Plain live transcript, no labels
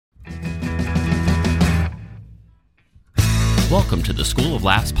Welcome to the School of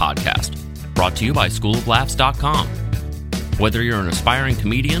Laughs podcast, brought to you by schooloflaughs.com. Whether you're an aspiring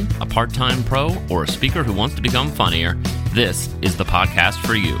comedian, a part-time pro, or a speaker who wants to become funnier, this is the podcast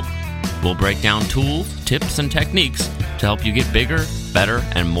for you. We'll break down tools, tips, and techniques to help you get bigger, better,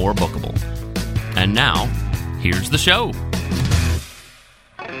 and more bookable. And now, here's the show.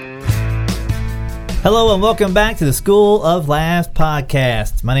 Hello and welcome back to the School of Laughs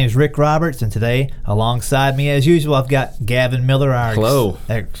podcast. My name is Rick Roberts, and today, alongside me as usual, I've got Gavin Miller, our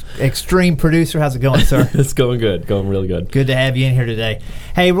extreme producer. How's it going, sir? It's going good. Going really good. Good to have you in here today.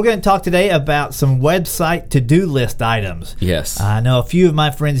 Hey, we're going to talk today about some website to-do list items. Yes. I know a few of my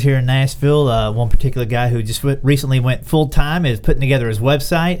friends here in Nashville. One particular guy who just recently went full-time is putting together his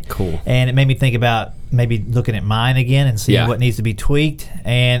website. Cool. And it made me think about maybe looking at mine again and seeing what needs to be tweaked.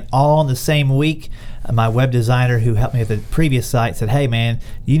 And all in the same week, my web designer who helped me with the previous site said, hey, man,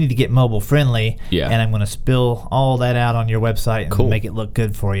 you need to get mobile friendly, and I'm going to spill all that out on your website and make it look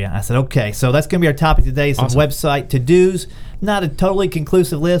good for you. I said, okay, so that's going to be our topic today, some website to-dos. Not a totally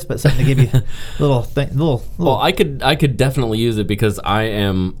conclusive list, but something to give you a little. Well, I could definitely use it because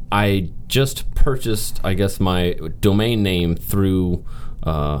I just purchased, I guess, my domain name through,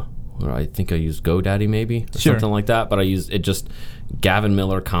 I think I used GoDaddy maybe, or something like that, but I used it just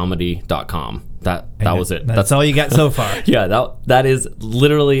gavinmillercomedy.com. That was it. That's all you got so far. Yeah, that is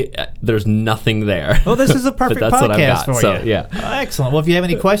literally, there's nothing there. Well, this is a perfect podcast for you. So, yeah. Excellent. Well, if you have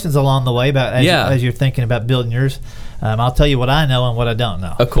any questions along the way about as you're thinking about building yours, I'll tell you what I know and what I don't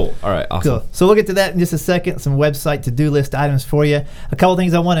know. Oh, cool. All right, awesome. Cool. So we'll get to that in just a second, some website to-do list items for you. A couple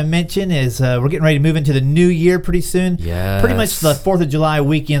things I want to mention is we're getting ready to move into the new year pretty soon. Yes. Pretty much the 4th of July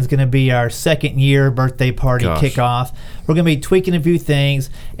weekend is going to be our second year birthday party kickoff. We're going to be tweaking a few things,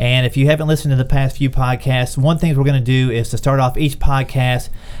 and if you haven't listened to the past few podcasts, one thing we're going to do is to start off each podcast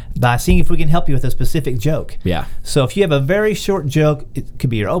by seeing if we can help you with a specific joke. Yeah. So if you have a very short joke, it could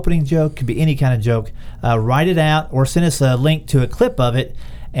be your opening joke, could be any kind of joke, write it out or send us a link to a clip of it.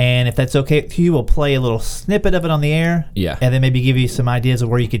 And if that's okay with you, we'll play a little snippet of it on the air. Yeah. And then maybe give you some ideas of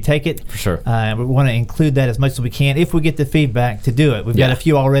where you could take it. For sure. We want to include that as much as we can if we get the feedback to do it. We've got a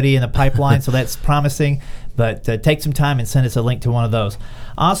few already in the pipeline, so that's promising. But take some time and send us a link to one of those.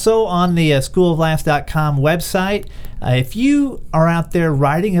 Also, on the schooloflaughs.com website, if you are out there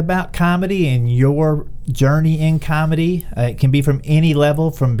writing about comedy and your journey in comedy, it can be from any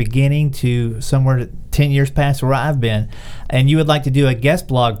level, from beginning to somewhere 10 years past where I've been, and you would like to do a guest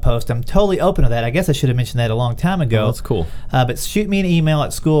blog post, I'm totally open to that. I guess I should have mentioned that a long time ago. Oh, that's cool. But shoot me an email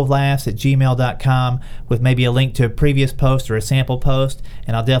at schooloflaughs@gmail.com with maybe a link to a previous post or a sample post,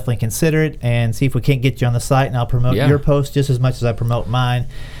 and I'll definitely consider it and see if we can't get you on the site, and I'll promote your post just as much as I promote mine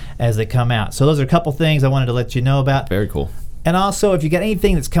as they come out. So those are a couple things I wanted to let you know about. Very cool. And also, if you got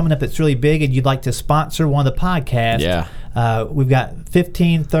anything that's coming up that's really big and you'd like to sponsor one of the podcasts, we've got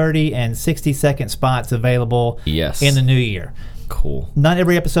 15, 30, and 60-second spots available in the new year. Cool. Not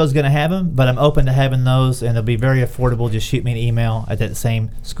every episode is going to have them, but I'm open to having those, and they'll be very affordable. Just shoot me an email at that same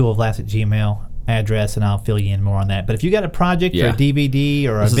schooloflaughs@gmail address, and I'll fill you in more on that. But if you got a project or a DVD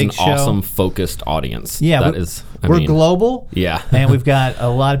or a big show, this is an awesome focused audience. Yeah, we're global. Yeah. And we've got a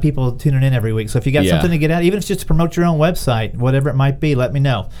lot of people tuning in every week. So if you got something to get out, even if it's just to promote your own website, whatever it might be, let me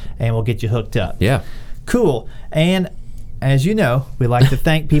know, and we'll get you hooked up. Yeah. Cool. And as you know, we like to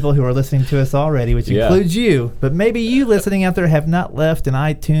thank people who are listening to us already, which includes you. But maybe you listening out there have not left an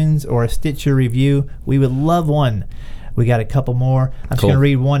iTunes or a Stitcher review. We would love one. We got a couple more. I'm just going to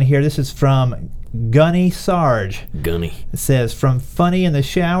read one here. This is from Gunny Sarge. Gunny. It says, from funny in the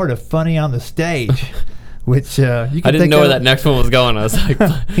shower to funny on the stage. Which you can I didn't know where that next one was going. I was like,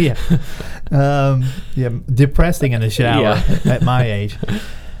 depressing in the shower at my age.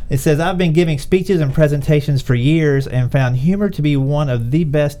 It says, I've been giving speeches and presentations for years and found humor to be one of the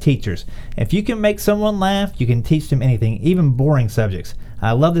best teachers. If you can make someone laugh, you can teach them anything, even boring subjects.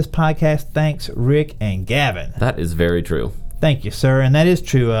 I love this podcast. Thanks, Rick and Gavin. That is very true. Thank you, sir. And that is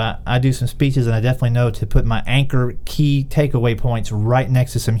true. I do some speeches, and I definitely know to put my anchor key takeaway points right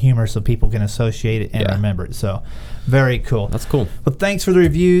next to some humor so people can associate it and remember it. So, very cool. That's cool. Well, thanks for the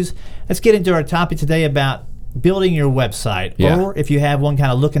reviews. Let's get into our topic today about building your website, or if you have one,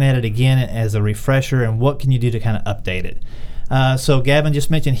 kind of looking at it again as a refresher, and what can you do to kind of update it. So Gavin just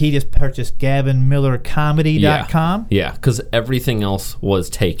mentioned he just purchased GavinMillerComedy.com. Yeah, because everything else was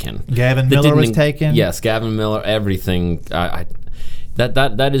taken. Gavin Miller was taken? Yes, Gavin Miller, everything.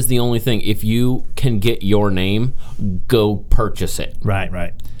 That is the only thing. If you can get your name, go purchase it.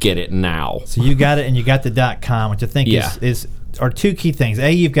 Right. Get it now. So you got it, and you got the .com, which I think are two key things. A,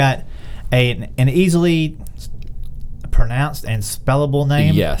 you've got an easily pronounced and spellable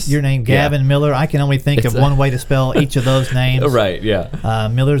name. Yes. Your name, Gavin Miller. I can only think of one way to spell each of those names. Right, yeah.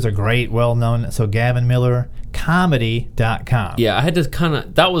 Miller's a great, well-known. So Gavin Miller, comedy.com. Yeah, I had to kind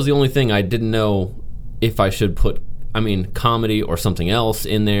of, that was the only thing I didn't know if I should put, comedy or something else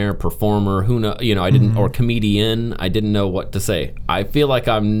in there, performer, who know, I didn't, or comedian. I didn't know what to say. I feel like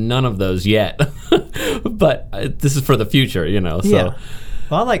I'm none of those yet, but this is for the future, so. Yeah.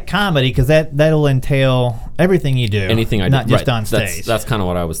 Well, I like comedy because that'll entail everything you do. Anything I do. Not just on stage. That's kind of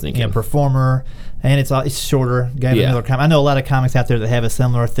what I was thinking. Performer, and it's shorter. Gavin Miller comedy. I know a lot of comics out there that have a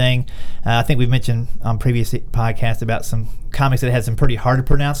similar thing. I think we've mentioned on previous podcasts about some comics that had some pretty hard to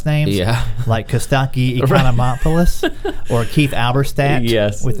pronounce names. Yeah. Like Kostaki Economopoulos or Keith Alberstadt.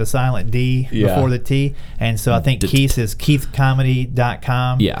 Yes. With the silent D before the T. And so I think Keith is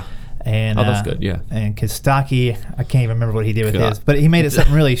keithcomedy.com. Yeah. And, that's good, yeah. And Kostaki, I can't even remember what he did with his, but he made it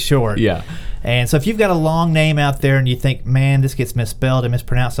something really short. Yeah. And so if you've got a long name out there and you think, man, this gets misspelled and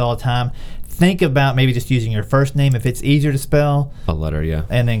mispronounced all the time, think about maybe just using your first name if it's easier to spell. A letter, yeah.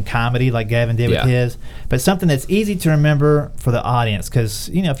 And then comedy like Gavin did with his. But something that's easy to remember for the audience because,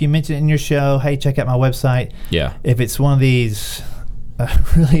 if you mention it in your show, hey, check out my website. Yeah. If it's one of these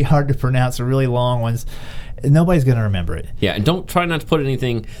really hard to pronounce or really long ones, nobody's going to remember it. Yeah, and don't try not to put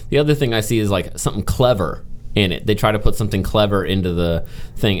anything. The other thing I see is like something clever in it. They try to put something clever into the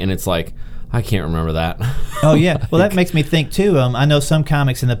thing, and it's like, I can't remember that. Oh, yeah. Well, that makes me think, too. I know some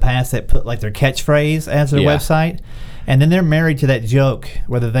comics in the past that put like their catchphrase as their website, and then they're married to that joke,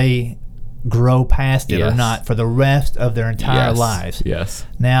 whether they grow past it or not, for the rest of their entire lives. Yes.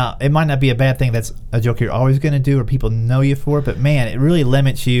 Now, it might not be a bad thing that's a joke you're always going to do or people know you for, but, man, it really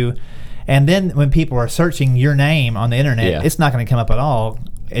limits you. And then when people are searching your name on the internet, it's not going to come up at all.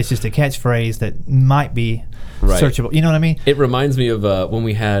 It's just a catchphrase that might be searchable. You know what I mean? It reminds me of when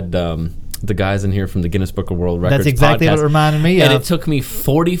we had the guys in here from the Guinness Book of World Records. That's exactly podcast, what it reminded me of. And it took me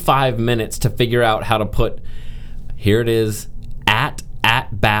 45 minutes to figure out how to put, here it is, at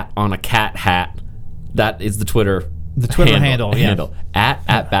bat on a cat hat. That is the Twitter handle. At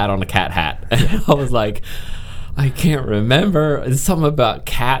bat on a cat hat. And I was like, I can't remember. It's something about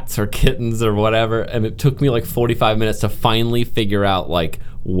cats or kittens or whatever, and it took me like 45 minutes to finally figure out like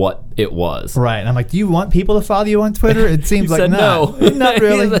what it was. Right. And I'm like, do you want people to follow you on Twitter? It seems like no. Not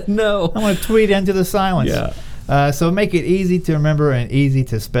really. He said no. I want to tweet into the silence. Yeah. So make it easy to remember and easy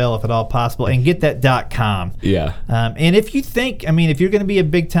to spell if at all possible, and get that .com. Yeah. And if you think, if you're going to be a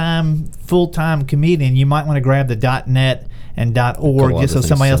big-time, full-time comedian, you might want to grab the .net and .org just so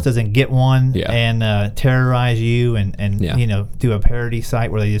somebody else doesn't get one and terrorize you and do a parody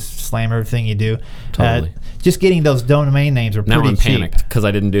site where they just slam everything you do. Totally. Just getting those domain names are pretty cheap. Now I'm panicked because I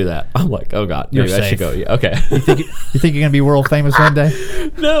didn't do that. I'm like, oh God, maybe I should go. Yeah, okay. You think you're going to be world famous one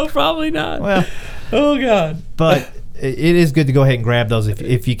day? No, probably not. Well, oh God. But it is good to go ahead and grab those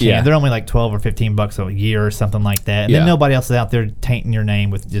if you can. Yeah. They're only like $12 or $15 a year or something like that. And then nobody else is out there tainting your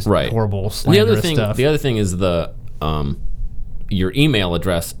name with just horrible slanderous stuff. The other thing is your email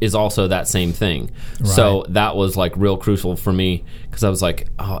address is also that same thing. Right. So that was like real crucial for me because I was like,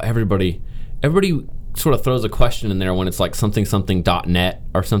 oh, everybody sort of throws a question in there when it's like something.net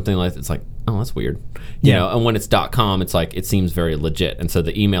or something like that. It's like, oh, that's weird. You know, and when it's .com, it's like, it seems very legit. And so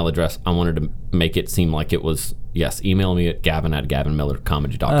the email address, I wanted to make it seem like it was, yes, email me at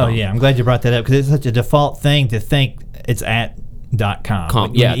gavin@gavinmillercomedy.com. Oh, yeah. I'm glad you brought that up because it's such a default thing to think it's at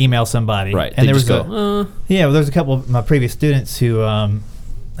 .com. When you email somebody. Right. And there was there's a couple of my previous students who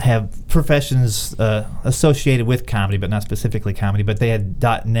have professions associated with comedy, but not specifically comedy, but they had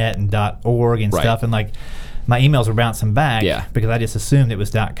 .net and .org and stuff, and like my emails were bouncing back because I just assumed it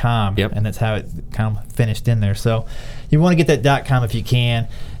was .com, and that's how it kind of finished in there. So you want to get that .com if you can,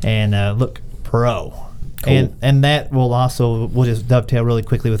 and look pro. Cool. And that will also, we'll just dovetail really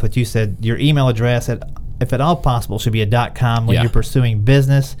quickly with what you said, your email address if at all possible, should be a .com when you're pursuing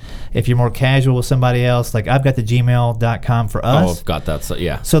business. If you're more casual with somebody else, like I've got the gmail.com for us. Oh, I've got that. So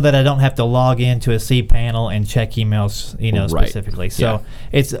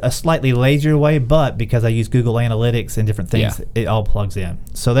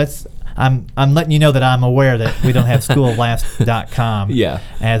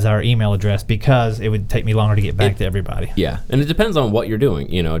Yeah, and it depends on what you're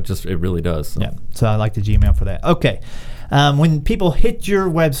doing. It really does. So. Yeah, so I like the Gmail for that. Okay. When people hit your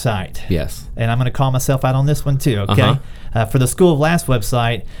website, and I'm going to call myself out on this one too, okay? For the School of Laughs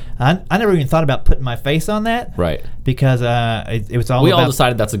website, I never even thought about putting my face on that, right? Because it was all we all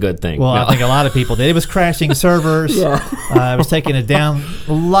decided that's a good thing. Well, I think a lot of people did. It was crashing servers. It was taking a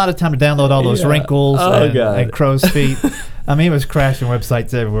lot of time to download all those wrinkles and crow's feet. I mean, it was crashing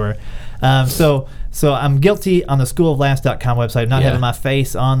websites everywhere. So I'm guilty on the schooloflaughs.com website of not having my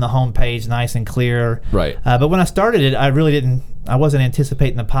face on the homepage nice and clear. Right. But when I started it, I wasn't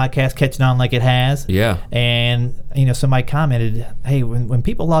anticipating the podcast catching on like it has. Yeah. And, somebody commented, hey, when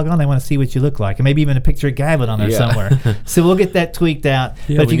people log on, they want to see what you look like. And maybe even a picture of Gavin on there somewhere. So we'll get that tweaked out.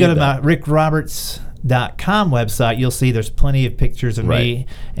 Yeah, but if you go to my RickRoberts.com website, you'll see there's plenty of pictures of me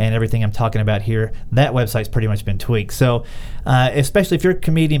and everything I'm talking about here. That website's pretty much been tweaked. So especially if you're a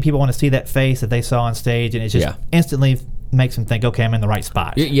comedian, people want to see that face that they saw on stage, and it just instantly makes them think, okay, I'm in the right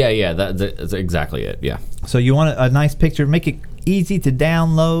spot. Yeah, that's exactly it. Yeah. So you want a nice picture, make it easy to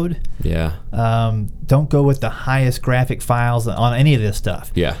download. Yeah. Don't go with the highest graphic files on any of this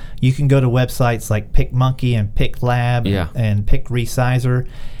stuff. Yeah. You can go to websites like PicMonkey and PicLab and PicResizer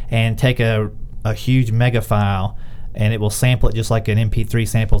and take a huge mega file, and it will sample it just like an MP3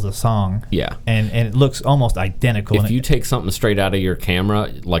 samples a song. Yeah. And it looks almost identical. If you take something straight out of your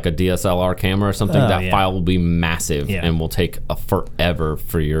camera, like a DSLR camera or something, that file will be massive and will take forever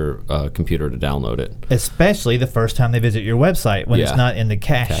for your computer to download it. Especially the first time they visit your website when it's not in the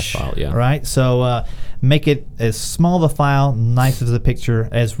cache file. Yeah. Right? So make it as small of a file, nice as a picture,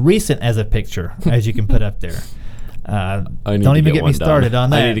 as recent as a picture as you can put up there. Don't even get me started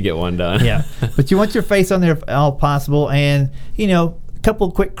on that. I need to get one done. Yeah, but you want your face on there if all possible, and a couple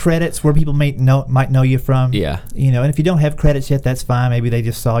of quick credits where people might know you from. Yeah, and if you don't have credits yet, that's fine. Maybe they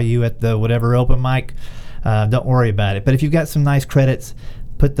just saw you at the whatever open mic. Don't worry about it. But if you've got some nice credits,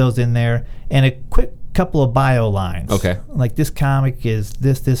 put those in there, and a quick couple of bio lines. Okay, like this comic is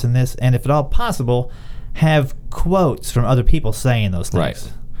this, and this, and if at all possible, have quotes from other people saying those things.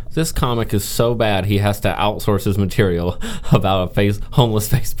 Right. This comic is so bad he has to outsource his material about a homeless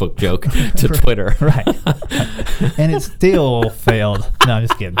Facebook joke to Twitter. Right. And it still failed. No, I'm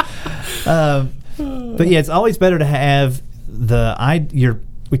just kidding. But yeah, it's always better to have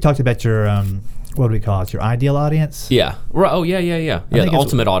we talked about your what do we call it? Your ideal audience? Yeah. Oh, yeah. Yeah, the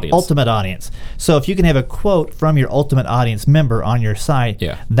ultimate audience. Ultimate audience. So if you can have a quote from your ultimate audience member on your site,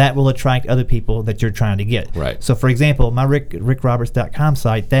 that will attract other people that you're trying to get. Right. So for example, my RickRoberts.com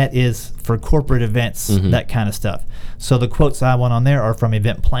site, that is for corporate events, that kind of stuff. So the quotes I want on there are from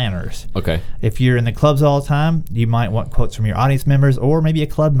event planners. Okay. If you're in the clubs all the time, you might want quotes from your audience members, or maybe a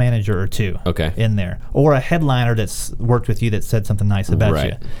club manager or two in there, or a headliner that's worked with you that said something nice about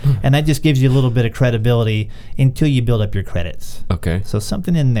you. And that just gives you a little bit of credibility until you build up your credits. Okay. So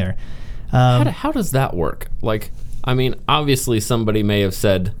something in there. How does that work? Like, I mean, obviously somebody may have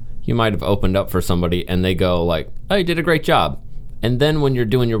said, you might have opened up for somebody and they go like, oh, you did a great job. And then when you're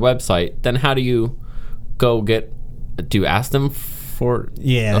doing your website, then how do you do you ask them for,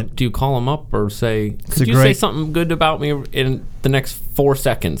 do you call them up or say, could you say something good about me in the next 4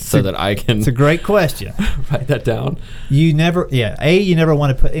 seconds so that I can... It's a great question. Write that down. You never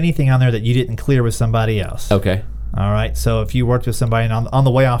want to put anything on there that you didn't clear with somebody else. Okay. All right. So if you worked with somebody and on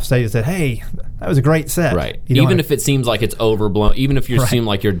the way off stage said, hey, that was a great set. Right. Even if it seems like it's overblown, even if you seem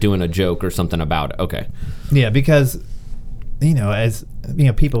like you're doing a joke or something about it. Okay. Yeah, because...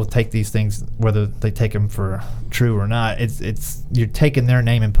 people take these things, whether they take them for true or not. It's you're taking their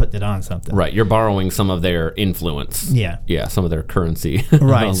name and putting it on something. Right. You're borrowing some of their influence. Yeah. Yeah. Some of their currency.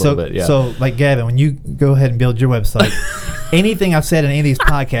 Right. So like Gavin, when you go ahead and build your website, anything I've said in any of these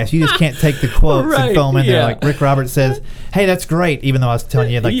podcasts, you just can't take the quotes and throw them in there. Like Rick Roberts says, "Hey, that's great," even though I was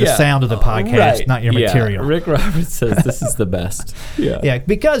telling you the sound of the podcast, not your material. Rick Roberts says this is the best. Yeah. Yeah.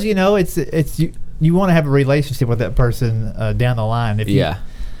 Because it's you want to have a relationship with that person down the line. If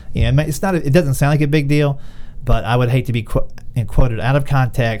it doesn't sound like a big deal, but I would hate to be quoted out of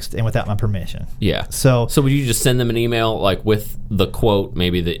context and without my permission. Yeah. So would you just send them an email like with the quote,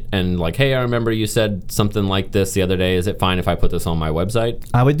 and like, hey, I remember you said something like this the other day. Is it fine if I put this on my website?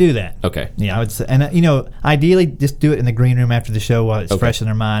 I would do that. Okay. Yeah, I would say, and ideally just do it in the green room after the show while it's fresh in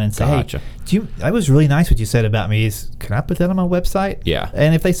their mind and say, hey, that was really nice what you said about me. Can I put that on my website? Yeah.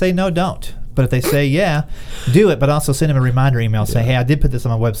 And if they say no, don't. But if they say, yeah, do it, but also send them a reminder email, say, hey, I did put this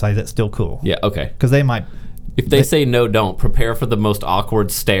on my website. That's still cool. Yeah, okay. Because they might... If they say no, don't, prepare for the most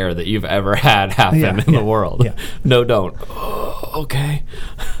awkward stare that you've ever had happen in the world. Yeah. No, don't. Oh, okay.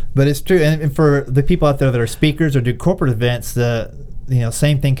 But it's true. And for the people out there that are speakers or do corporate events, the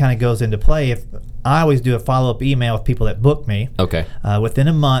same thing kind of goes into play. If I always do a follow-up email with people that book me. Okay. Within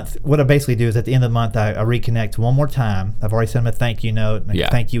a month, what I basically do is at the end of the month, I reconnect one more time. I've already sent them a thank you note and a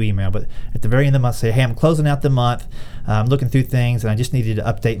thank you email. But at the very end of the month, say, hey, I'm closing out the month. I'm looking through things, and I just needed to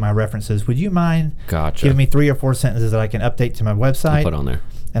update my references. Would you mind giving me 3 or 4 sentences that I can update to my website? Put on there.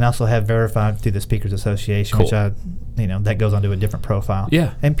 and also have verified through the Speakers Association, which that goes onto a different profile.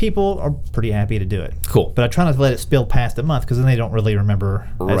 Yeah. And people are pretty happy to do it. Cool. But I try not to let it spill past a month because then they don't really remember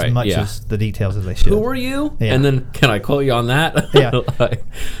as much as the details as they should. Who are you? Yeah. And then can I quote you on that? Yeah.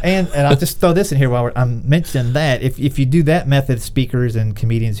 and I'll just throw this in here while I'm mentioning that. If you do that method, speakers and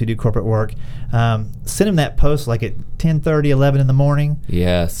comedians who do corporate work, send them that post like at 10:30, 11 in the morning.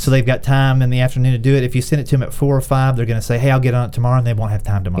 Yes. So they've got time in the afternoon to do it. If you send it to them at 4 or 5, they're going to say, hey, I'll get on it tomorrow, and they won't have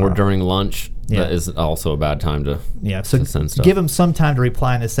time tomorrow. Or during lunch. Yeah. That is also a bad time to send stuff. Give them some time to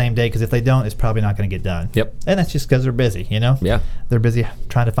reply in the same day, because if they don't, it's probably not going to get done. Yep. And that's just because they're busy, Yeah. They're busy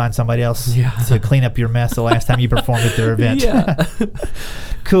trying to find somebody else to clean up your mess the last time you performed at their event. Yeah.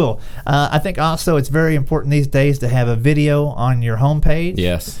 Cool. I think also it's very important these days to have a video on your homepage.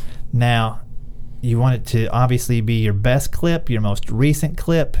 Yes. Now, you want it to obviously be your best clip, your most recent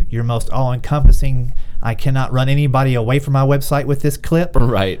clip, your most all-encompassing. I cannot run anybody away from my website with this clip.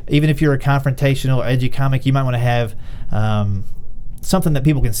 Right. Even if you're a confrontational, edgy comic, you might want to have something that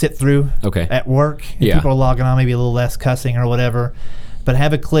people can sit through at work. Yeah. People are logging on, maybe a little less cussing or whatever. But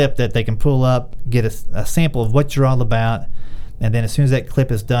have a clip that they can pull up, get a sample of what you're all about, and then as soon as that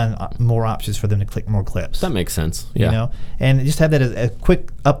clip is done, more options for them to click more clips. That makes sense. Yeah. And just have that as a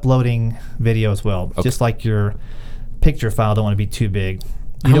quick uploading video as well. Okay. Just like your picture file don't want to be too big.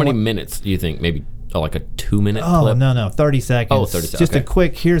 How many minutes do you think? Maybe like a 2-minute clip? clip? No, 30 seconds. Oh, 30 seconds. Just a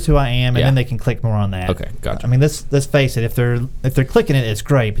quick, here's who I am, and then they can click more on that. Okay, gotcha. I mean, let's face it, if they're clicking it, it's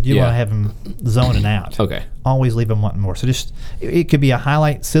great, but you want to have them zoning out. Okay. Always leave them wanting more. So just, it could be a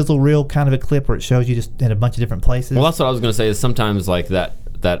highlight, sizzle reel kind of a clip where it shows you just in a bunch of different places. Well, that's what I was going to say, is sometimes like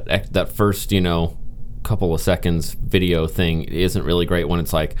that first, couple of seconds video thing isn't really great when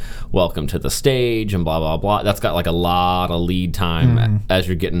it's like, welcome to the stage and blah, blah, blah. That's got like a lot of lead time as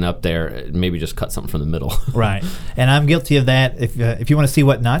you're getting up there. Maybe just cut something from the middle. Right. And I'm guilty of that. If you want to see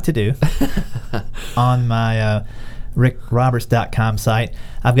what not to do, on my rickroberts.com site,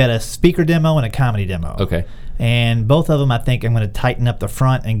 I've got a speaker demo and a comedy demo. Okay. And both of them, I think I'm going to tighten up the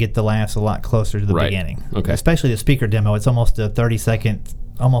front and get the laughs a lot closer to the beginning. Okay. Especially the speaker demo. It's almost a 30-second,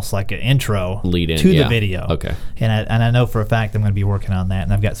 almost like an intro lead in to the video. Okay. And I know for a fact I'm going to be working on that,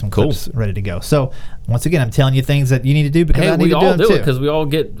 and I've got some clips ready to go. So once again, I'm telling you things that you need to do because I need to do them too. We all do it because we all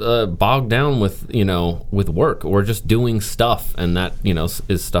get bogged down with with work or just doing stuff, and that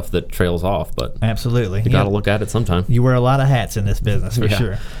is stuff that trails off. But absolutely, you got to look at it sometime. You wear a lot of hats in this business for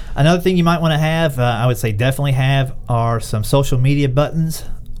sure. Another thing you might want to have, I would say definitely have, are some social media buttons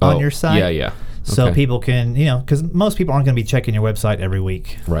on your site. Yeah. So people can, because most people aren't going to be checking your website every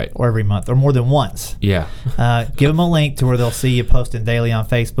week, right, or every month, or more than once. Yeah. Give them a link to where they'll see you posting daily on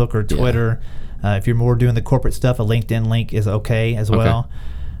Facebook or Twitter. If you're more doing the corporate stuff, a LinkedIn link is okay as well.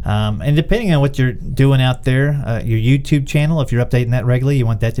 And depending on what you're doing out there, your YouTube channel, if you're updating that regularly, you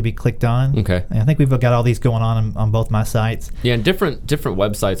want that to be clicked on. Okay. And I think we've got all these going on both my sites. Yeah, and different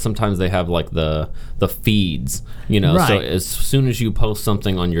websites, sometimes they have like the feeds, Right. So as soon as you post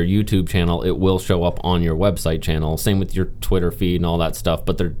something on your YouTube channel, it will show up on your website channel. Same with your Twitter feed and all that stuff,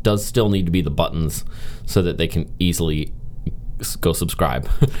 but there does still need to be the buttons so that they can easily go subscribe.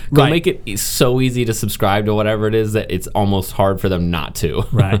 Make it so easy to subscribe to whatever it is that it's almost hard for them not to.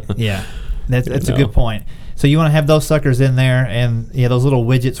 Right. Yeah. That's a good point. So you want to have those suckers in there, and those little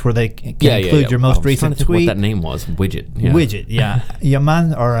widgets where they can include your most recent tweet. What that name was, widget. Widget. Yeah.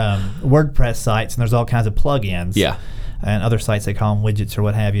 Mine are WordPress sites, and there's all kinds of plugins. Yeah. And other sites they call them widgets or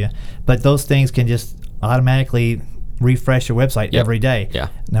what have you. But those things can just automatically refresh your website every day. Yeah.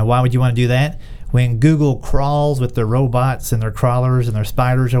 Now, why would you want to do that? When Google crawls with their robots and their crawlers and their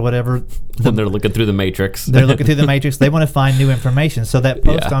spiders or whatever, when they're looking through the matrix. They want to find new information. So that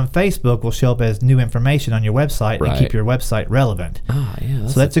post on Facebook will show up as new information on your website and keep your website relevant.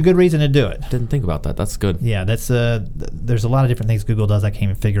 So that's a good reason to do it. Didn't think about that. That's good. Yeah, that's there's a lot of different things Google does I can't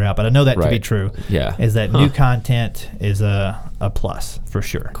even figure out, but I know that to be true. Yeah. Is that new content is a plus for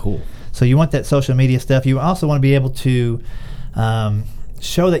sure. Cool. So you want that social media stuff. You also want to be able to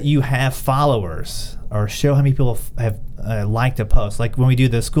show that you have followers, or show how many people have liked a post. Like when we do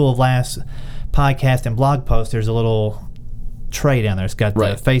the School of Laughs podcast and blog post, there's a little tray down there. It's got the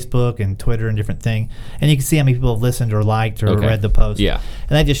Facebook and Twitter and different thing, and you can see how many people have listened or liked or read the post. Yeah, and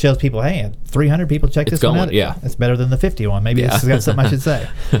that just shows people, hey, 300 people checked this one out. Yeah, it's better than the 51. Maybe this has got something I should say.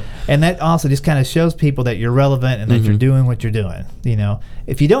 And that also just kind of shows people that you're relevant and that you're doing what you're doing.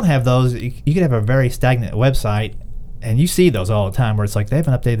 If you don't have those, you could have a very stagnant website. And you see those all the time where it's like, they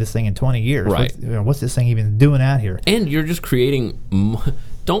haven't updated this thing in 20 years. Right. What's this thing even doing out here? And you're just creating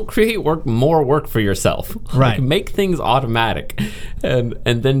don't create more work for yourself. Right. Like, make things automatic, and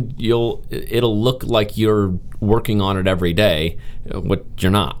then it'll look like you're working on it every day, what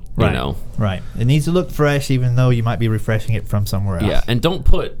you're not. Right. You know. Right. It needs to look fresh, even though you might be refreshing it from somewhere else. Yeah, and don't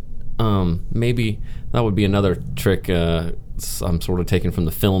put. Maybe that would be another trick. I'm sort of taking from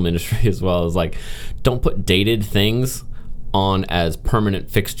the film industry as well. Is like, don't put dated things on as permanent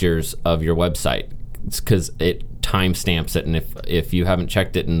fixtures of your website. It's because it timestamps it, and if you haven't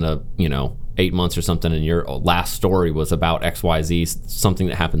checked it in the 8 months or something, and your last story was about XYZ, something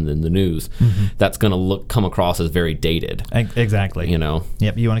that happened in the news, that's going to come across as very dated. Exactly.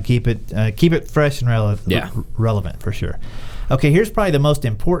 Yep. You want to keep it fresh and relevant for sure. Okay, here's probably the most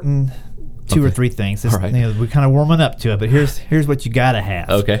important two or three things. All right. We're kind of warming up to it, but here's what you got to have.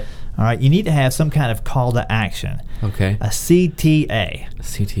 Okay. All right, you need to have some kind of call to action. Okay. A CTA.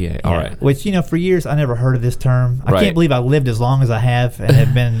 CTA. All right. Which, for years I never heard of this term. I Right. can't believe I lived as long as I have and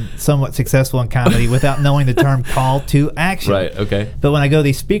have been somewhat successful in comedy without knowing the term call to action. Right. Okay. But when I go to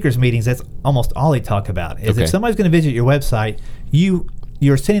these speakers meetings, that's almost all they talk about. Is Okay. if somebody's going to visit your website,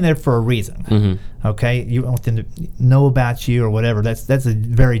 you're sitting there for a reason. Mm-hmm. Okay? You want them to know about you or whatever. That's a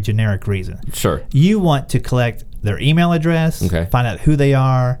very generic reason. Sure. You want to collect their email address, Okay. find out who they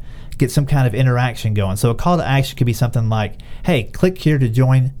are, get some kind of interaction going. So a call to action could be something like, hey, click here to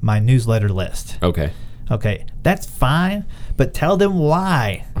join my newsletter list. Okay. Okay, that's fine, but tell them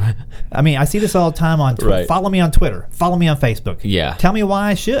why. I mean, I see this all the time on Twitter. Right. Follow me on Twitter. Follow me on Facebook. Yeah. Tell me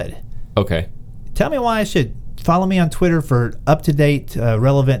why I should. Okay. Tell me why I should. Follow me on Twitter for up-to-date,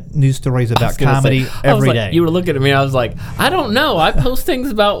 relevant news stories about comedy every day. You were looking at me, I was like, I don't know. I post things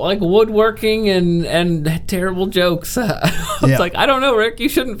about like woodworking and terrible jokes. I was like, I don't know, Rick. You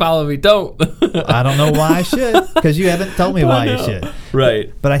shouldn't follow me. Don't. I don't know why I should, because you haven't told me why you should.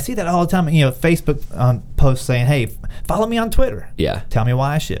 Right. But I see that all the time. Facebook posts saying, hey, follow me on Twitter. Yeah. Tell me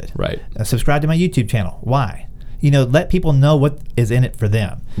why I should. Right. Subscribe to my YouTube channel. Why? Let people know what is in it for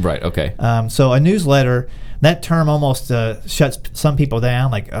them. Right. Okay. So a newsletter, that term almost shuts some people down,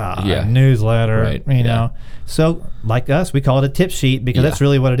 like, a newsletter, Right. So, like us, we call it a tip sheet because that's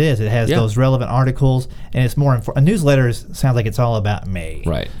really what it is. It has those relevant articles, and it's more a newsletter sounds like it's all about me.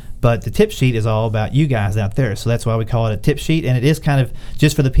 Right. But the tip sheet is all about you guys out there. So that's why we call it a tip sheet, and it is kind of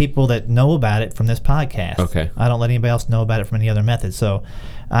just for the people that know about it from this podcast. Okay. I don't let anybody else know about it from any other method. So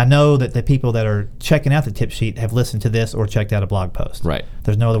I know that the people that are checking out the tip sheet have listened to this or checked out a blog post. Right.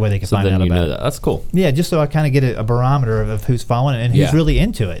 There's no other way they can find out about it. That's cool. Yeah, just so I kind of get a barometer of who's following it and who's really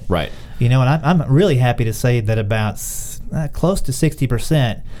into it. Right. And I'm really happy to say that about close to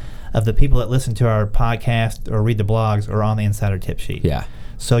 60% of the people that listen to our podcast or read the blogs are on the Insider Tip Sheet. Yeah.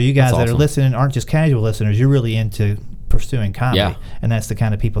 So you guys That's that are awesome. listening aren't just casual listeners. You're really into pursuing comedy. Yeah. And that's the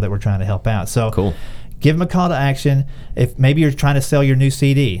kind of people that we're trying to help out. So Cool. give them a call to action. If maybe you're trying to sell your new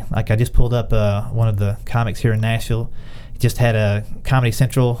CD, like I just pulled up one of the comics here in Nashville. Just had a Comedy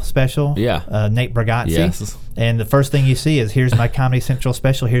Central special. Yeah. Nate Bargatze. Yes. And the first thing you see is, here's my Comedy Central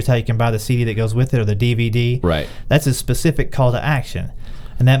special. Here's how you can buy the CD that goes with it or the DVD. Right. That's a specific call to action.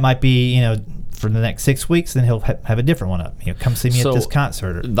 And that might be, for the next 6 weeks, then he'll have a different one up. Come see me at this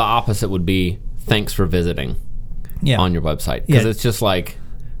concert. The opposite would be, thanks for visiting on your website. Because it's just like,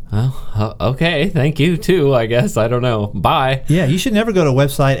 well, okay, thank you too, I guess. I don't know. Bye. Yeah, you should never go to a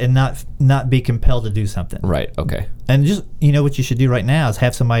website and not be compelled to do something. Right, okay. And just, what you should do right now is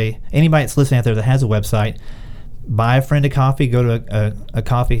have anybody that's listening out there that has a website, buy a friend a coffee, go to a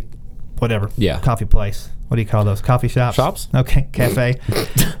coffee, whatever, coffee place. What do you call those? Coffee shops? Shops? Okay, cafe.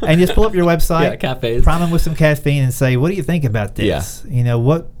 And just pull up your website. Yeah, cafes. Prime them with some caffeine and say, what do you think about this? Yeah.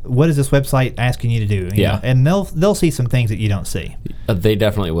 What is this website asking you to do? You know? And they'll see some things that you don't see. They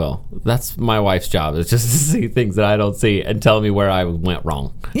definitely will. That's my wife's job. It's just to see things that I don't see and tell me where I went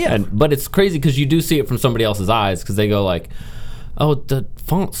wrong. Yeah. But it's crazy because you do see it from somebody else's eyes because they go like, oh, the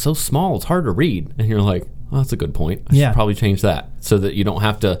font's so small, it's hard to read. And you're like, well, that's a good point. I should probably change that so that you don't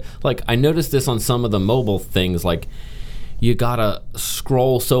have to, like, I noticed this on some of the mobile things, like, you gotta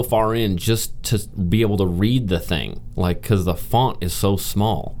scroll so far in just to be able to read the thing, like, because the font is so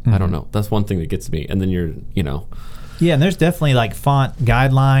small. I don't know. That's one thing that gets me. And then you're, Yeah, and there's definitely like font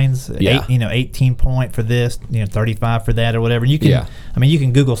guidelines. 18 point for this, 35 for that, or whatever. You can, you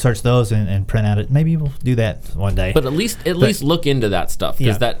can Google search those and print out it. Maybe we'll do that one day. But at least look into that stuff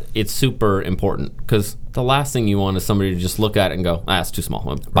because it's super important. Because the last thing you want is somebody to just look at it and go, it's too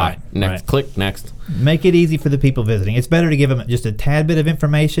small. Bye. Next. Click next. Make it easy for the people visiting. It's better to give them just a tad bit of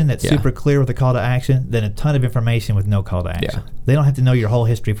information that's super clear with a call to action than a ton of information with no call to action. Yeah. They don't have to know your whole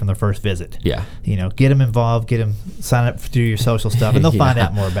history from their first visit. Yeah. Get them involved, get them sign up through your social stuff, and they'll find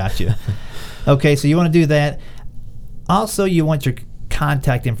out more about you. Okay, so you want to do that. Also, you want your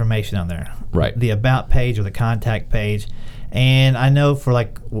contact information on there. Right. The about page or the contact page. And I know for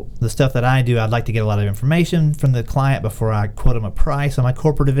like the stuff that I do, I'd like to get a lot of information from the client before I quote them a price on my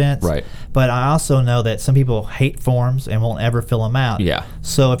corporate events. Right. But I also know that some people hate forms and won't ever fill them out. Yeah.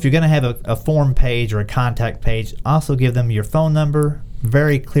 So if you're going to have a form page or a contact page, also give them your phone number,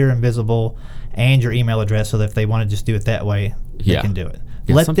 very clear and visible, and your email address so that if they want to just do it that way, they can do it.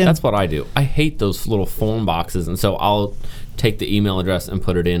 Yeah, that's what I do. I hate those little form boxes, and so I'll take the email address and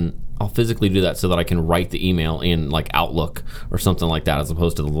put it in. I'll physically do that so that I can write the email in like Outlook or something like that, as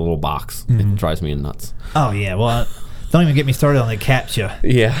opposed to the little box. It drives me nuts. Oh yeah, well, don't even get me started on the CAPTCHA.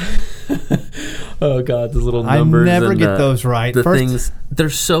 Yeah. Oh God, those little numbers. I never get those right. The things, they're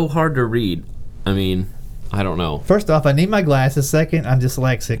so hard to read. I mean, I don't know. First off, I need my glasses. Second, I'm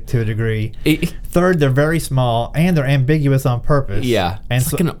dyslexic to a degree. Third, they're very small and they're ambiguous on purpose. Yeah, and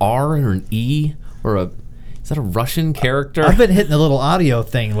it's like an R or an E or a. Is that a Russian character? I've been hitting the little audio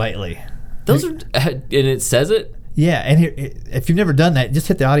thing lately. Those are, and it says it. Yeah, and here, if you've never done that, just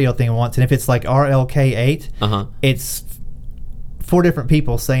hit the audio thing once, and if it's like RLK8, it's 4 different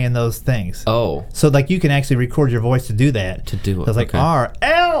people saying those things. Oh. So, like, you can actually record your voice to do that. To do it. So it's like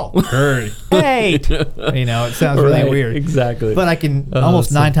RL8. You know, it sounds really weird. Exactly. But I can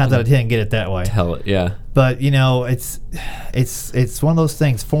almost 9 times out of 10 get it that way. Tell it, yeah. But, you know, it's one of those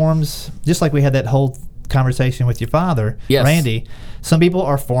things. Forms, just like we had that whole conversation with your father, Randy. Some people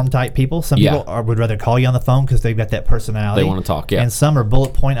are form type people. Some people would rather call you on the phone because they've got that personality. They want to talk, yeah. And some are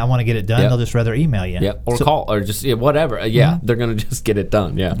bullet point. I want to get it done. They'll just rather email you. Yeah, or call, or just whatever. They're gonna just get it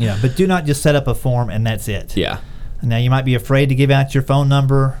done. Yeah. Yeah, but do not just set up a form and that's it. Yeah. Now you might be afraid to give out your phone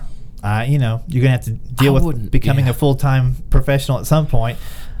number. You know, you're gonna have to deal with becoming a full time professional at some point.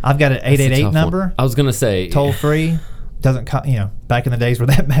 I've got an 888 number. I was gonna say toll free. Doesn't back in the days where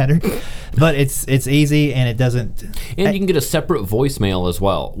that mattered, but it's easy and it doesn't. And you can get a separate voicemail as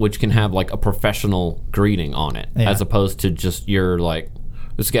well, which can have like a professional greeting on it, as opposed to just your like,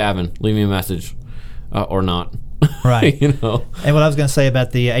 "This is Gavin, leave me a message," or not. Right. You know. And what I was going to say about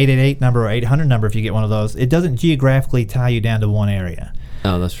the 888 number or 800 number, if you get one of those, it doesn't geographically tie you down to one area.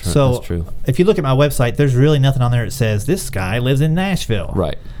 Oh, that's true. So that's true. If you look at my website, there's really nothing on there that says this guy lives in Nashville.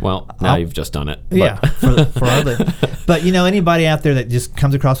 Right. Well, now you've just done it. Yeah. For other. But anybody out there that just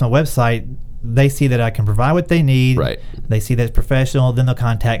comes across my website, they see that I can provide what they need. Right. They see that it's professional. Then they'll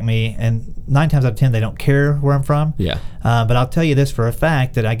contact me. And 9 times out of 10, they don't care where I'm from. Yeah. But I'll tell you this for a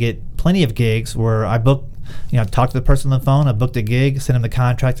fact that I get plenty of gigs where I book. Talk to the person on the phone. I booked a gig, sent them the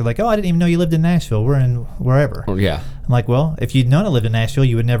contract. They're like, "Oh, I didn't even know you lived in Nashville. We're in wherever." Oh, yeah. I'm like, "Well, if you'd known I lived in Nashville,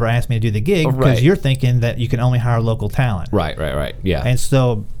 you would never ask me to do the gig because you're thinking that you can only hire local talent." Right. Yeah. And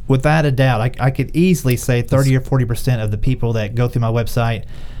so, without a doubt, I could easily say 30 or 40% of the people that go through my website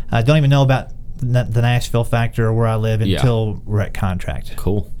don't even know about the Nashville factor or where I live until we're at contract.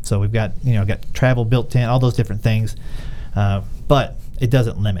 Cool. So we've got got travel built in, all those different things, but it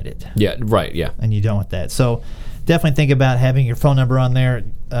doesn't limit it. Yeah, right, yeah. And you don't want that. So definitely think about having your phone number on there.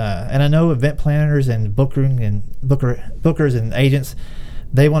 And I know event planners and bookers and agents,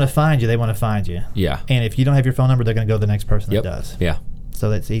 they want to find you. Yeah. And if you don't have your phone number, they're going to go to the next person that does. Yeah. So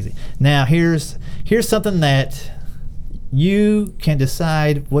that's easy. Now here's something that you can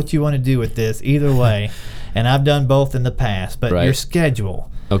decide what you want to do with this either way. And I've done both in the past, but your schedule.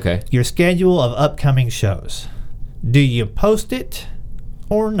 Okay. Your schedule of upcoming shows. Do you post it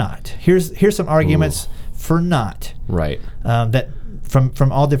or not? Here's some arguments for not. Right. That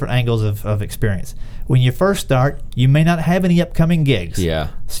from all different angles of experience. When you first start, you may not have any upcoming gigs. Yeah.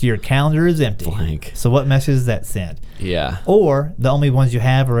 So your calendar is empty. Blank. So what message does that send? Yeah. Or the only ones you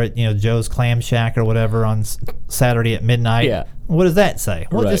have are at Joe's Clam Shack or whatever on Saturday at midnight. Yeah. What does that say?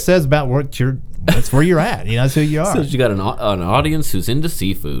 Well, it just says about that's where you're at. That's who you are. So you got an audience who's into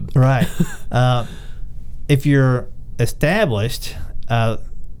seafood. Right. If you're established, and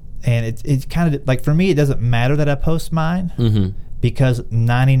it's kind of like for me, it doesn't matter that I post mine because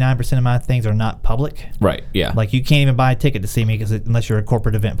 99% of my things are not public. Right. Yeah. Like you can't even buy a ticket to see me unless you're a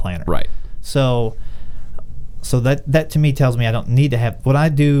corporate event planner. Right. So that to me tells me I don't need to have. What I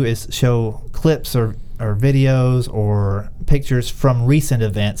do is show clips or videos or pictures from recent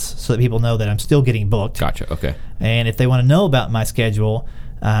events so that people know that I'm still getting booked. Gotcha. Okay. And if they want to know about my schedule,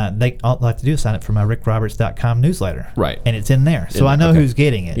 all they have to do is sign up for my rickrroberts.com newsletter. Right. And it's in there. So I know who's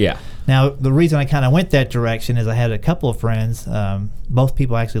getting it. Yeah. Now, the reason I kind of went that direction is I had a couple of friends, both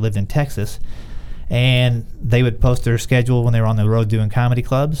people actually lived in Texas, and they would post their schedule when they were on the road doing comedy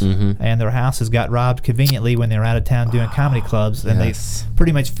clubs, and their houses got robbed conveniently when they were out of town doing comedy clubs, and they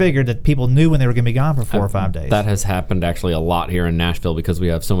pretty much figured that people knew when they were going to be gone for 4 or 5 days. That has happened actually a lot here in Nashville because we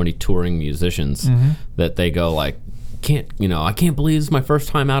have so many touring musicians that they go like can't believe this is my first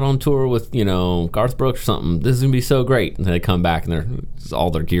time out on tour with, Garth Brooks or something. This is going to be so great. And they come back and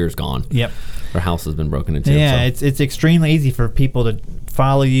all their gear's gone. Yep. Their house has been broken into. Yeah, so. it's extremely easy for people to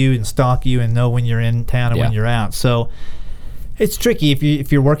follow you and stalk you and know when you're in town and when you're out. So it's tricky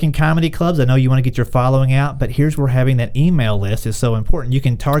if you're working comedy clubs. I know you want to get your following out, but here's where having that email list is so important. You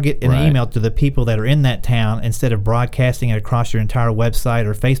can target an email to the people that are in that town instead of broadcasting it across your entire website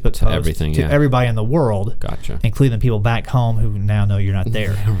or Facebook post to everybody in the world. Gotcha. Including the people back home who now know you're not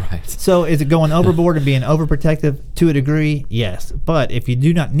there. Right. So is it going overboard and being overprotective? To a degree, yes. But if you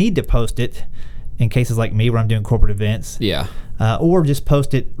do not need to post it, in cases like me where I'm doing corporate events, or just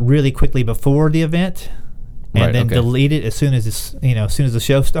post it really quickly before the event, and then delete it as soon as the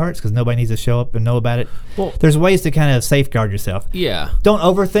show starts, because nobody needs to show up and know about it. Well, there's ways to kind of safeguard yourself. Yeah. Don't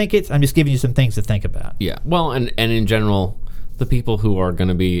overthink it. I'm just giving you some things to think about. Yeah. Well, and in general, the people who are going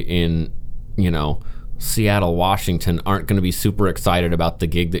to be in, Seattle, Washington aren't going to be super excited about the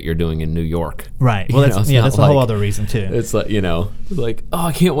gig that you're doing in New York. Right. Well, that's a whole other reason too. It's like, oh,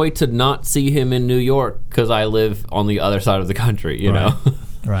 I can't wait to not see him in New York because I live on the other side of the country, you know?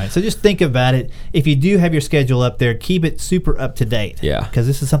 Right. So just think about it. If you do have your schedule up there, keep it super up to date. Yeah. Because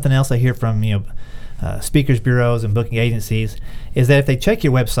this is something else I hear from speakers bureaus and booking agencies, is that if they check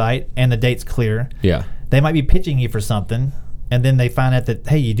your website and the date's clear, they might be pitching you for something, and then they find out that,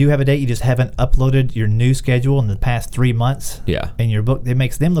 hey, you do have a date, you just haven't uploaded your new schedule in the past 3 monts in your book. It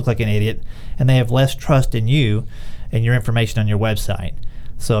makes them look like an idiot, and they have less trust in you and your information on your website.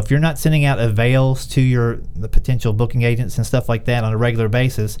 So if you're not sending out avails to the potential booking agents and stuff like that on a regular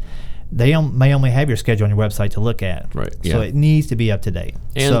basis, they may only have your schedule on your website to look at. Right. So it needs to be up to date.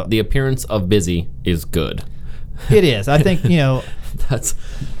 And the appearance of busy is good. It is. I think,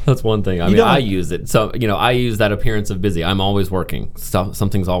 that's one thing. I use it. So, I use that appearance of busy. I'm always working.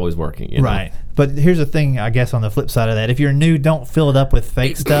 Something's always working. Right. But here's the thing, I guess, on the flip side of that. If you're new, don't fill it up with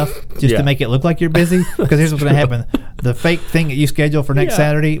fake stuff just to make it look like you're busy. Because here's what's going to happen. The fake thing that you schedule for next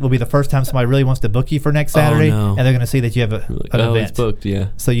Saturday will be the first time somebody really wants to book you for next Saturday. And they're going to see that you have an event. It's booked,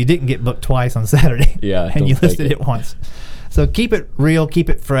 So you didn't get booked twice on Saturday. And you listed it once. So keep it real, keep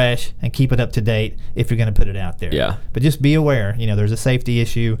it fresh, and keep it up to date if you're going to put it out there. Yeah. But just be aware, there's a safety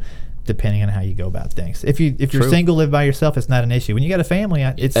issue depending on how you go about things. If you're single, live by yourself, it's not an issue. When you got a family,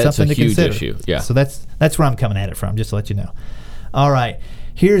 it's something to consider. It's a huge issue, yeah. So that's where I'm coming at it from, just to let you know. All right.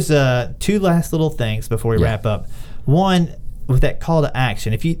 Here's 2 last little things before we wrap up. One, with that call to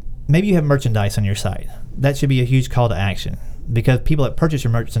action, maybe you have merchandise on your site. That should be a huge call to action, because people that purchase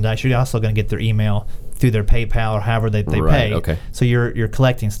your merchandise, you're also going to get their email through their PayPal or however they pay. Okay. So you're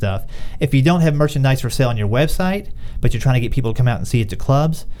collecting stuff. If you don't have merchandise for sale on your website, but you're trying to get people to come out and see it to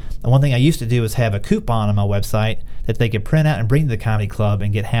clubs, the one thing I used to do is have a coupon on my website that they could print out and bring to the comedy club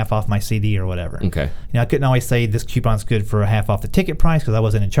and get half off my CD or whatever. Okay. I couldn't always say this coupon's good for a half off the ticket price because I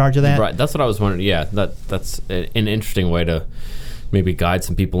wasn't in charge of that. Right. That's what I was wondering. Yeah, that's an interesting way to maybe guide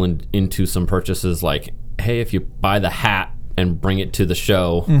some people into some purchases. Like, hey, if you buy the hat and bring it to the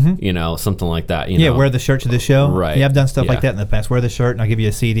show, something like that. Wear the shirt to the show. Right. Yeah, I've done stuff like that in the past. Wear the shirt and I'll give you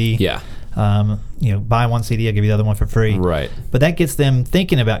a CD. Yeah. Buy one CD, I'll give you the other one for free. Right. But that gets them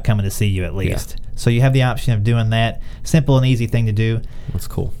thinking about coming to see you at least. Yeah. So you have the option of doing that. Simple and easy thing to do. That's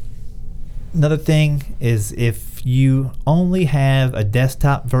cool. Another thing is if you only have a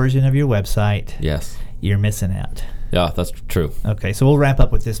desktop version of your website, you're missing out. Yeah, that's true. Okay, so we'll wrap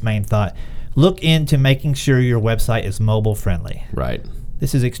up with this main thought. Look into making sure your website is mobile friendly. Right.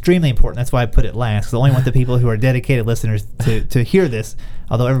 This is extremely important. That's why I put it last, because I only want the people who are dedicated listeners to hear this,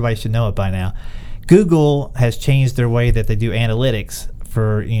 although everybody should know it by now. Google has changed their way that they do analytics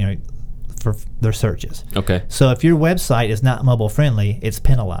for their searches. Okay. So if your website is not mobile friendly, it's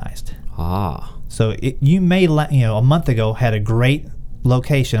penalized. So you may, a month ago had a great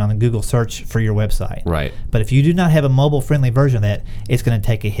location on the Google search for your website. Right. But if you do not have a mobile friendly version of that, it's going to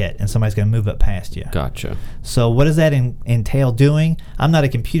take a hit and somebody's going to move up past you. Gotcha. So what does that entail doing? I'm not a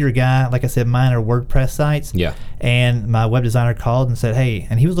computer guy. Like I said, mine are WordPress sites. Yeah. And my web designer called and said, hey,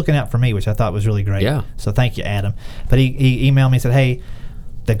 and he was looking out for me, which I thought was really great. Yeah. So thank you, Adam. But he emailed me and said, hey,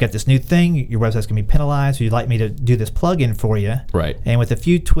 they've got this new thing. Your website's going to be penalized. Would you like me to do this plugin for you? Right. And with a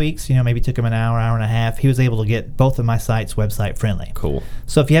few tweaks, maybe took him an hour and a half, he was able to get both of my sites website friendly. Cool.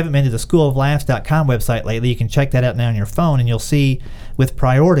 So if you haven't been to the schooloflaughs.com website lately, you can check that out now on your phone, and you'll see with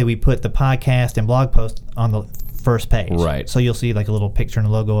priority we put the podcast and blog post on the first page. Right. So you'll see like a little picture and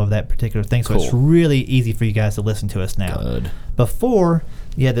a logo of that particular thing. So it's really easy for you guys to listen to us now. Good. Before,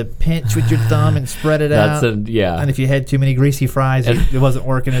 you had to pinch with your thumb and spread it out. And if you had too many greasy fries, it wasn't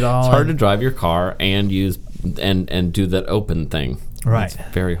working at all. It's hard to drive your car and use and do that open thing. Right. It's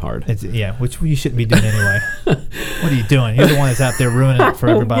very hard. Which you shouldn't be doing anyway. What are you doing? You're the one that's out there ruining it for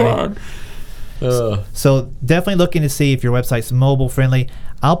everybody. So definitely looking to see if your website's mobile friendly.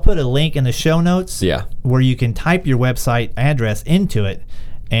 I'll put a link in the show notes where you can type your website address into it,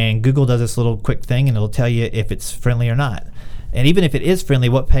 and Google does this little quick thing, and it'll tell you if it's friendly or not. And even if it is friendly,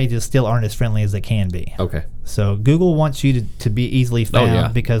 what pages still aren't as friendly as they can be. Okay. So Google wants you to be easily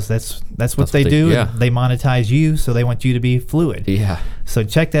found because that's what they do. Yeah. They monetize you, so they want you to be fluid. Yeah. So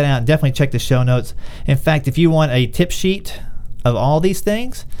check that out. Definitely check the show notes. In fact, if you want a tip sheet of all these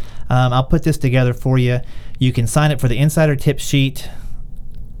things, I'll put this together for you. You can sign up for the Insider Tip Sheet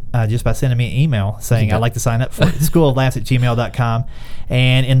just by sending me an email saying I'd like to sign up for it. schooloflaughs@gmail.com.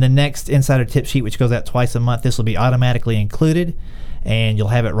 And in the next Insider Tip Sheet, which goes out twice a month, this will be automatically included, and you'll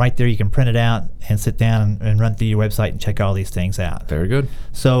have it right there. You can print it out and sit down and run through your website and check all these things out. Very good.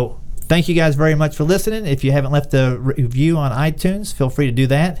 So thank you guys very much for listening. If you haven't left a review on iTunes, feel free to do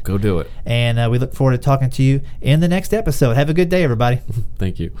that. Go do it. And we look forward to talking to you in the next episode. Have a good day, everybody.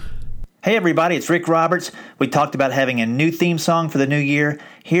 Thank you. Hey everybody, it's Rick Roberts. We talked about having a new theme song for the new year.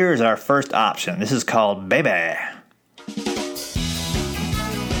 Here's our first option. This is called Baby.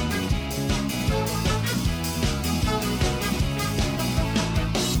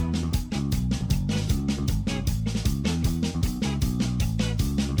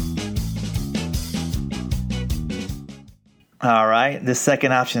 All right, this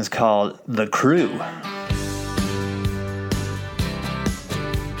second option is called The Crew.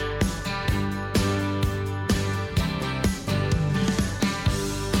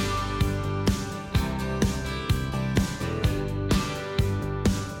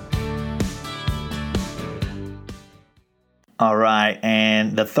 All right,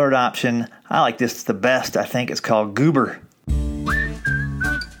 and the third option, I like this the best, I think it's called Goober.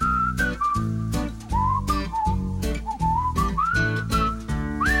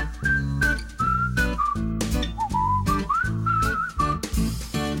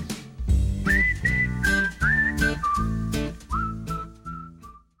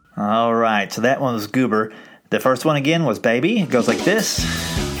 All right, so that one was Goober. The first one again was Baby. It goes like this.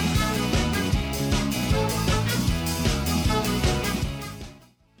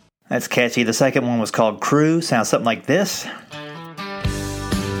 That's catchy. The second one was called Crew. Sounds something like this.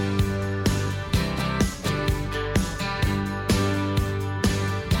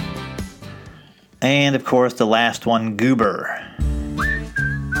 And of course, the last one, Goober.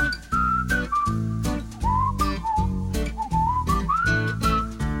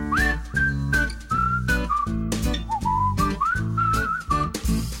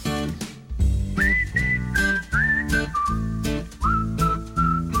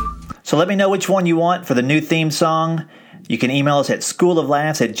 So let me know which one you want for the new theme song. You can email us at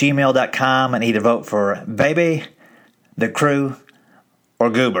schooloflaughs@gmail.com and either vote for Baby, The Crew, or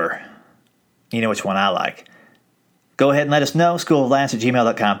Goober. You know which one I like. Go ahead and let us know,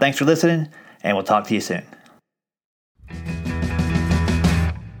 schooloflaughs@gmail.com. Thanks for listening, and we'll talk to you soon.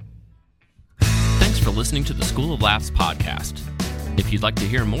 Thanks for listening to the School of Laughs podcast. If you'd like to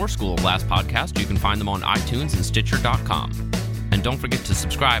hear more School of Laughs podcasts, you can find them on iTunes and Stitcher.com. And don't forget to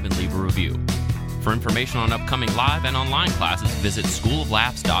subscribe and leave a review. For information on upcoming live and online classes, visit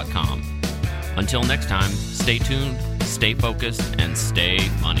schooloflaughs.com. Until next time, stay tuned, stay focused, and stay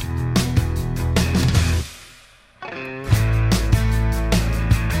funny.